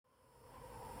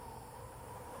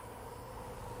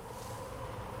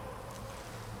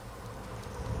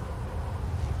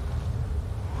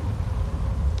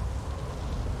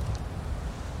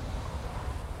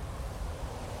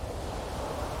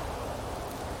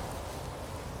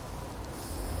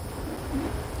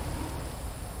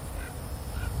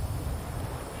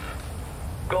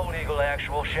Eagle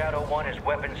Actual. Shadow 1 is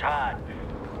weapons hot.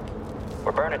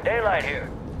 We're burning daylight here.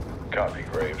 Copy,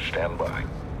 Graves. Stand by.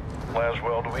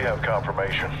 Laswell, do we have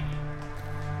confirmation?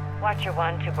 Watcher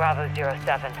 1 to Bravo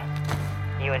 07.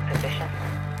 You in position?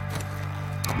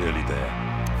 Nearly there.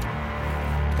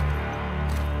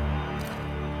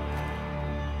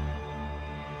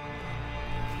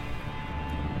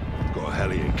 Got a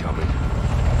heli incoming.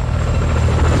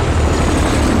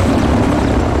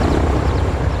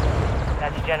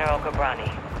 That's General Gabrani.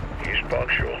 He's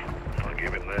punctual. I'll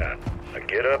give him that. Now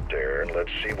get up there and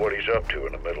let's see what he's up to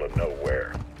in the middle of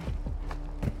nowhere.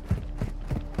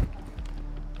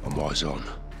 I'm eyes on.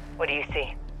 What do you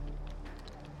see?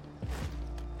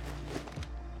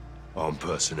 Armed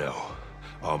personnel,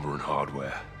 armor and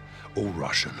hardware, all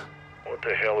Russian. What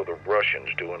the hell are the Russians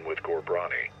doing with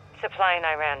Gabrani? Supplying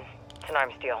Iran. It's an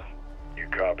arms deal. You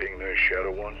copying this,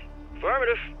 Shadow 1?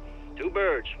 Affirmative. 2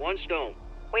 birds, 1 stone.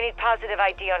 We need positive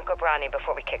ID on Gabrani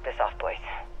before we kick this off, boys.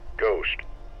 Ghost,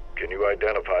 can you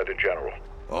identify the general?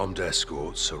 Armed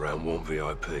escorts around one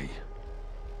VIP.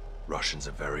 Russians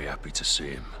are very happy to see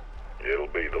him. It'll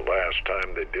be the last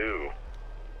time they do.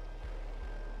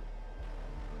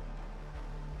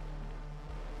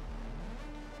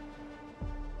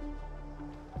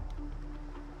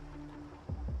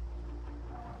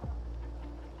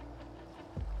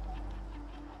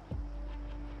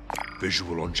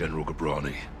 Visual on General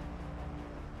Gabrani.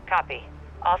 Copy.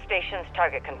 All stations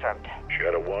target confirmed.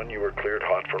 Shadow 1, you are cleared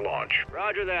hot for launch.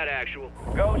 Roger that, Actual.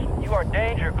 Ghost, you are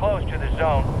danger close to the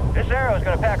zone. This arrow's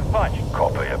gonna pack a punch.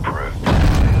 Copy approved.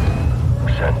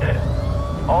 Send it.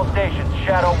 All stations,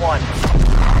 Shadow 1.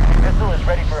 Missile is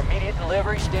ready for immediate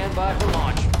delivery. Stand by for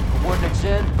launch. Coordinates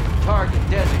in. Target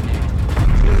designated.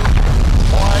 2,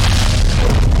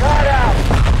 1. Got out!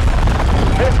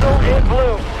 Missile in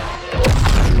blue.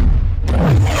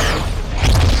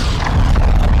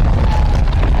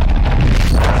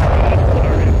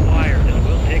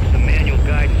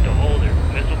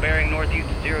 Northeast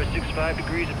 065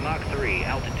 degrees at Mach 3,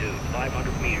 altitude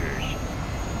 500 meters.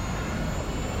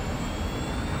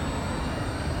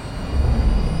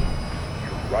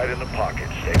 You're right in the pocket.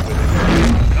 Stay with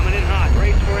it. Coming in hot.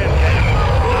 Race for impact.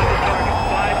 Time to target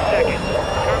 5 seconds.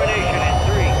 Termination